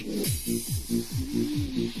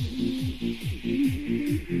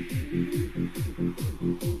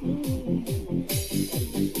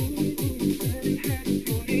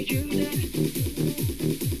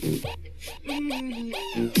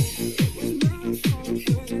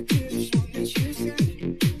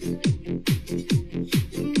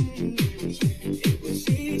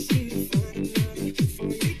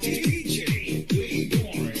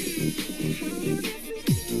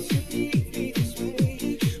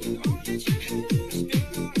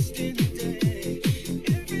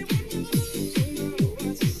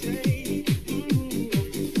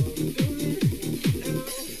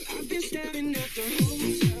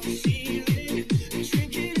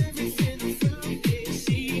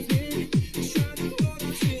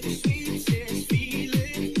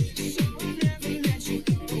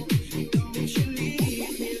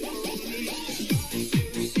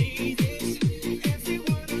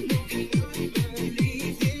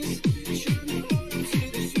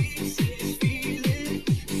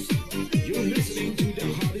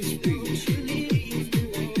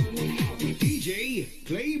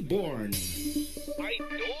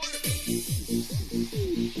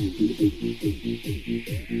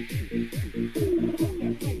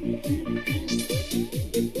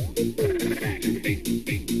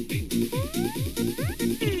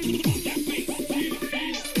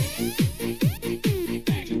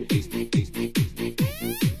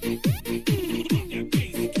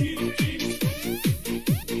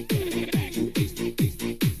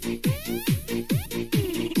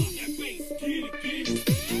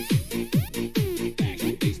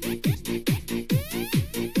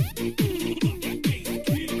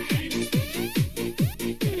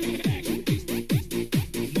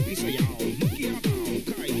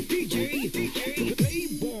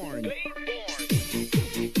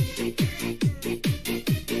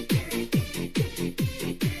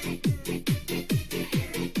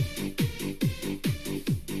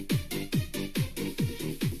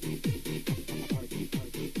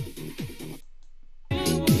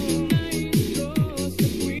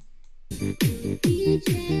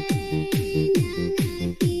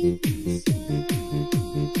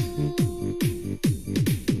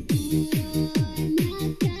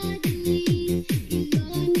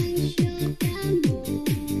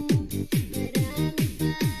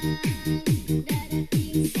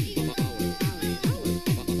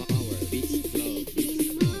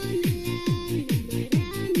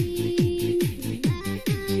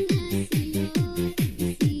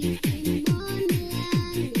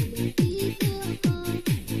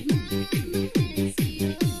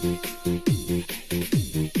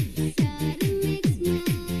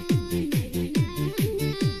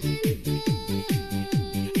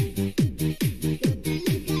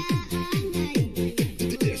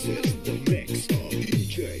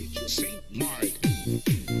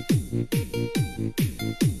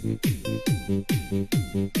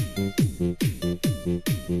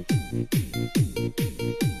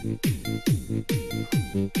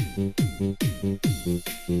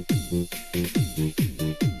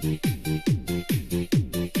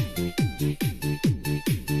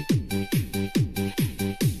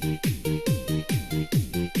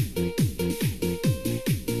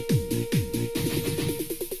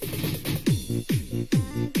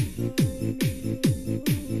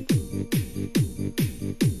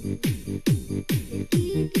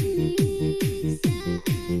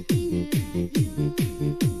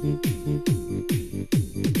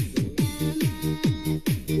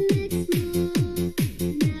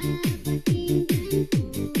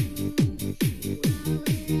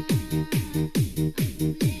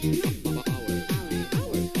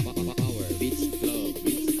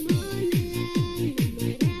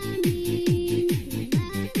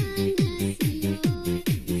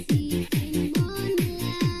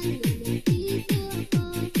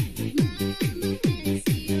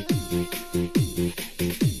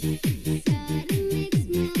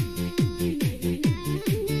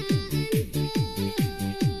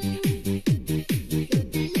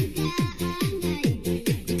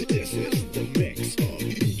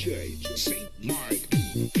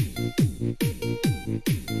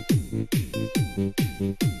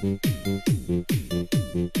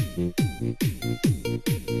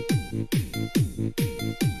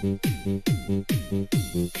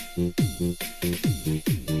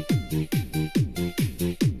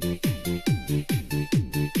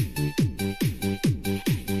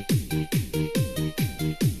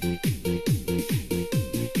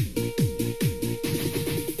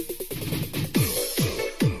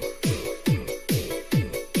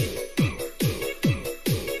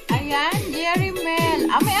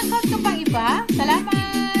 May account ka pang iba?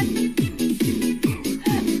 Salamat!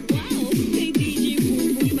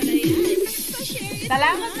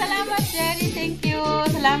 Salamat, Jerry. Thank you.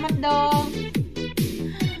 Salamat, dong.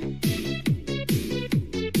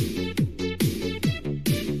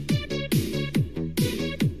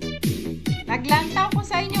 Naglantaw ko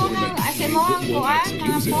sa inyo ang asimuhang kuan,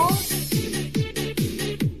 mga post.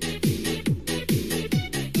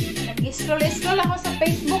 Nag-scroll ako sa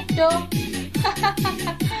Facebook, dong.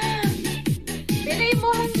 Pero mo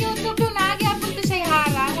ang YouTube yung naagapon to siya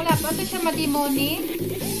harang. Wala pa to siya mademoni.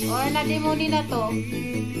 Or na-demoni na to.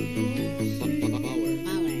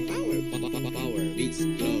 Power, beats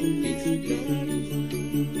glow, beats glow.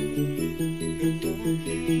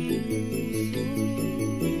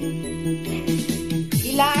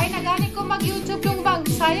 Ilaay na galing ko mag-YouTube yung bag.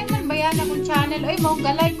 Sayang man ba yan akong channel. Oy, mo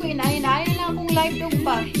galay ko inayin-ayin lang akong live yung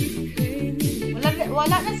bag.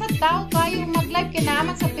 Wala na sa tao kayo mag-live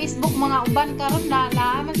kinaman sa Facebook mga uban karon na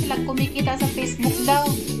naaman sila kumikita sa Facebook daw.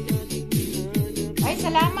 Ay,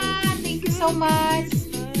 salamat. Thank you so much.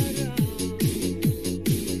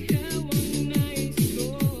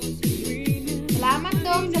 Salamat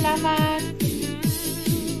dong, salamat.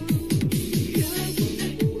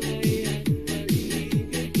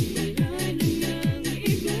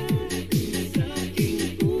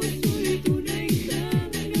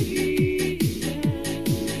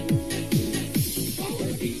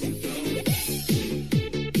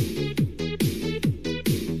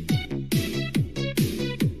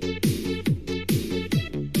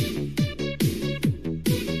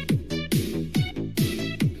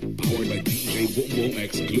 Bongbong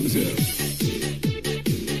exclusive.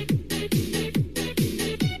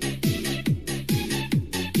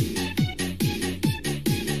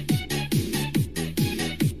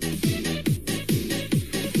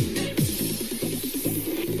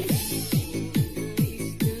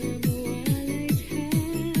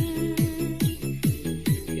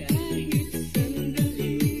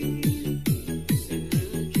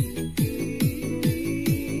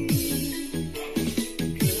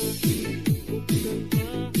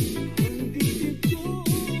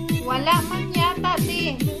 Wala man yata,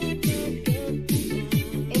 di.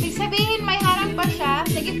 Ibig sabihin, may harap pa siya.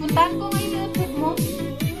 Sige, puntahan ko ngayon YouTube mo.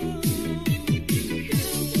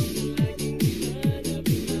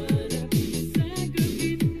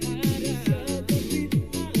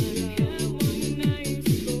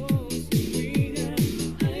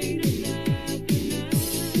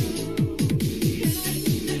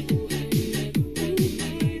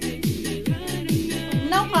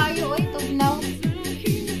 Tugnaw kayo, oy, tugnaw.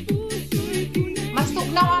 Mas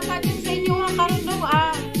tugnaw ata din sa inyo ha, karon dong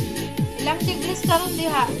ilang degrees karon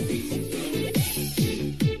diha.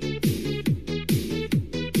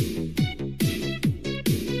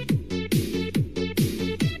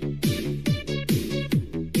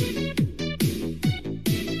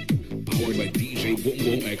 Powered by DJ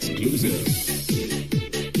Bongbong exclusive.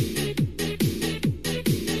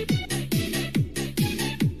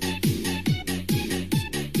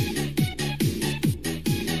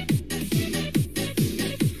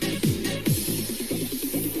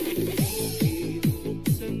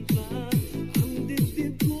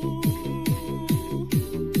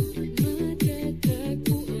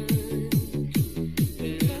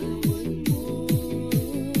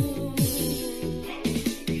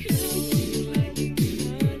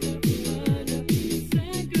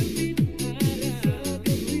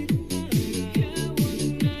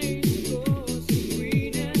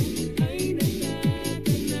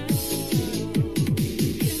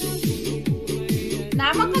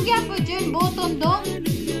 Naman kagyapo dyan, button dong.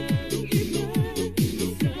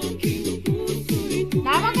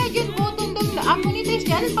 Naman kayo dyan, button dong. Ang monetize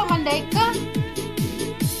dyan, pamanday ka.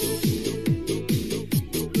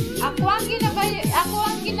 Ako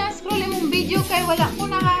ang ginascroll mong video kay wala ko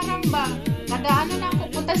naharang ba. Nadaanan na ako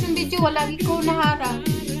punta sa video, wala ko naharang.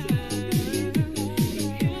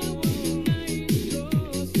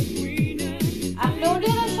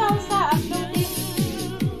 Uploadin na siya sa uploadin.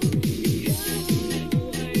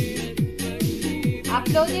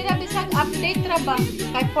 Uploadin na bisag update ra ba?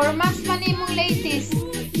 Kay 4 months man imong latest.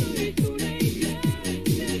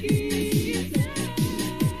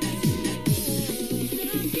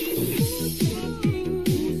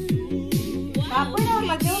 Kapoy na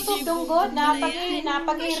mag-YouTube dunggod,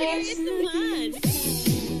 napag-i-reels.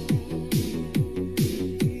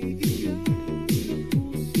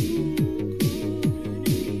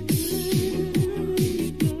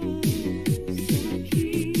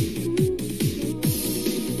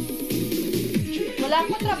 Wala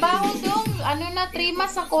ko trabaho dong. Ano na, 3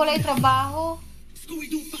 months na kulay trabaho.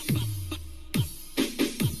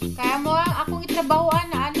 Kaya mo ang akong itrabahoan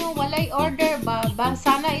na ano, walay order ba?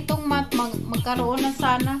 Sana itong month magkaroon na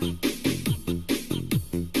sana.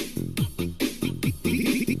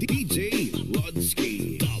 DJ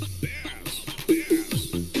Lodsky, the best.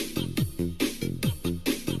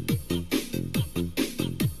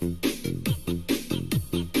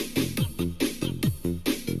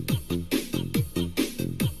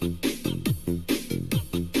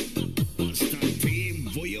 Basta team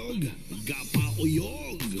Voyog, Gapa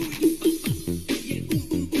Uyog.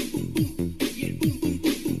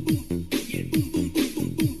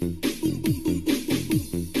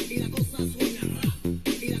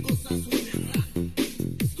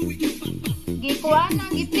 Gikuan na,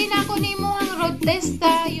 giplin ako nimo ang road test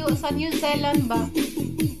tayo sa New Zealand ba?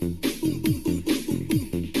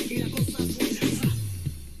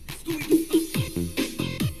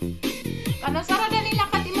 Ano sara na nila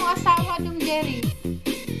kat imong asawa dong Jerry?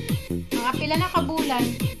 Mga pila na kabulan.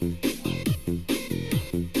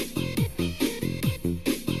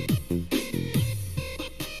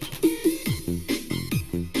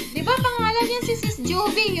 Di ba pangalan niya si Sis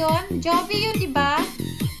Jovi yun? Jovi yun, di ba?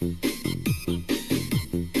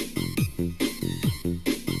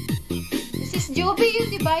 Jovi yun,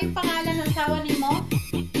 di ba? Yung pangalan ng asawa ni mo?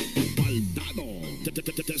 Baldado,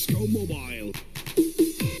 Tesco Mobile.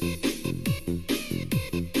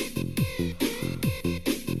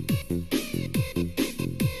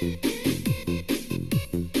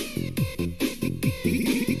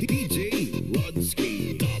 DJ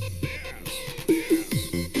Lodsky, the best.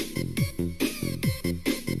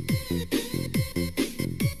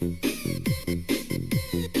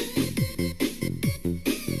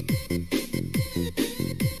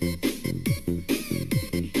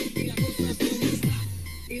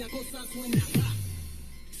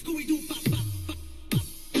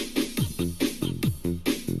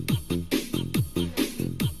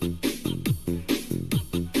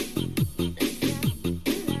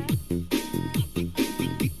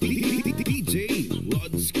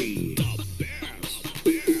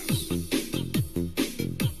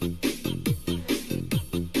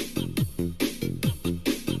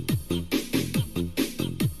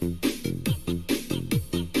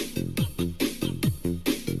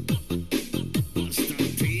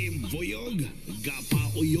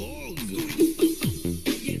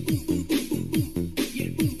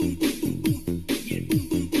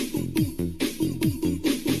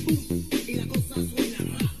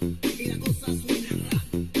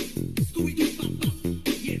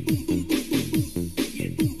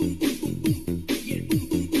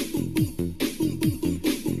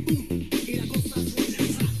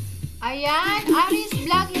 Ayan, Aris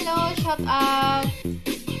Vlog, hello, shout out.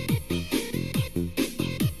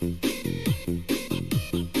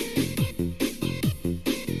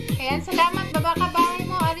 Ayan, salamat, baba ka bahay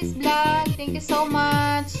mo, Aris Vlog. Thank you so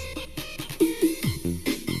much.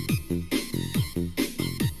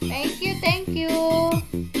 Thank you, thank you.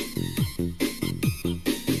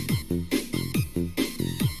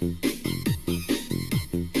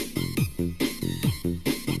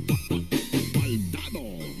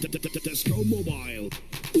 Tesco Mobile.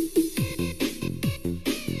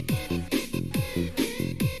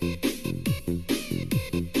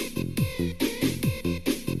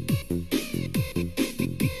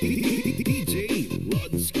 DJ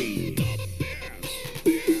Rodski, the best.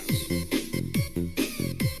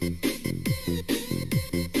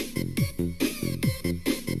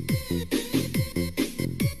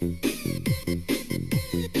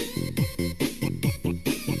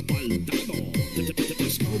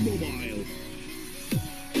 Tesco Mobile.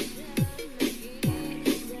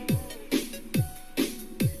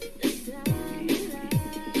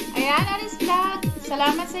 Ayan, Aris Vlog,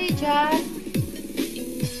 salamat sa iyo dyan.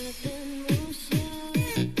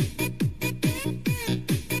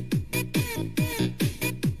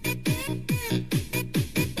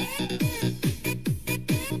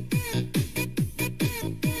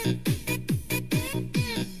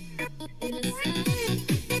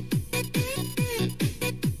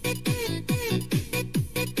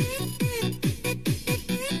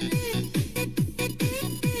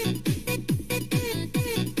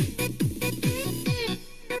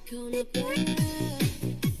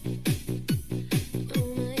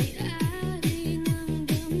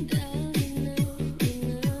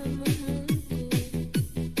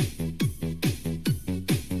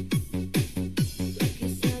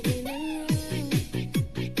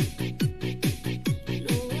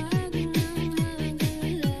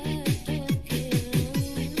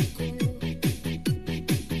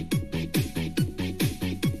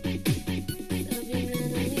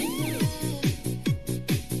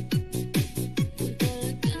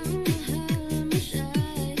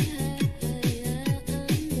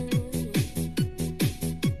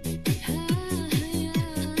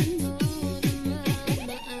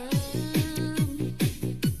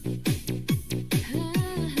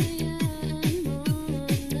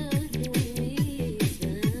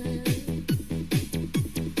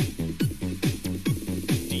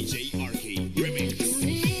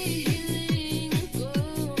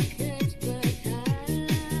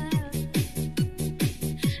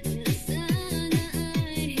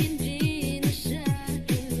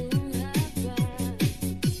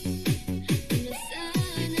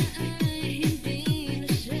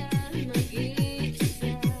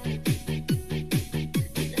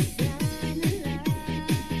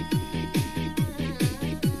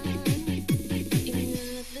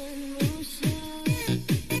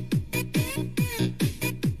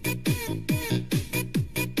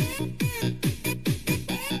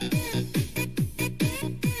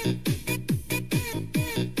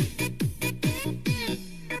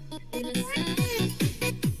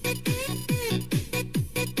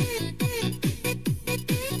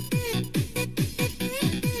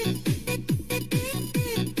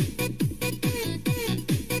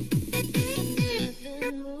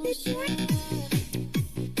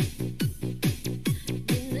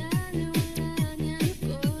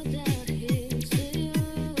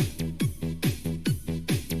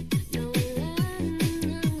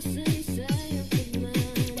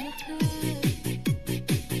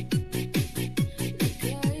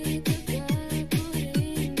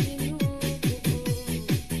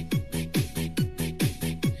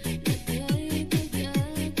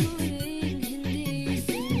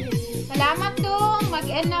 Salamat dong.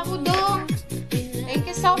 Mag-end ako dong. Thank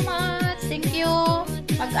you so much. Thank you.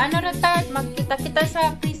 ano ra ta, magkita-kita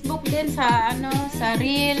sa Facebook din, sa ano, sa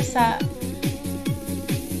Reel, sa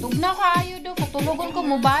tugnaw kaayo do, katulogon ko,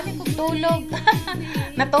 mubalik ko tulog.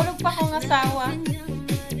 Natulog pa akong asawa.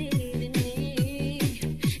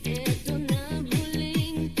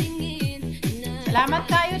 Salamat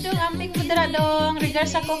kayo dong, amping kudra dong.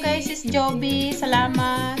 Regards ako kay Sis Joby.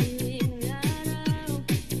 Salamat.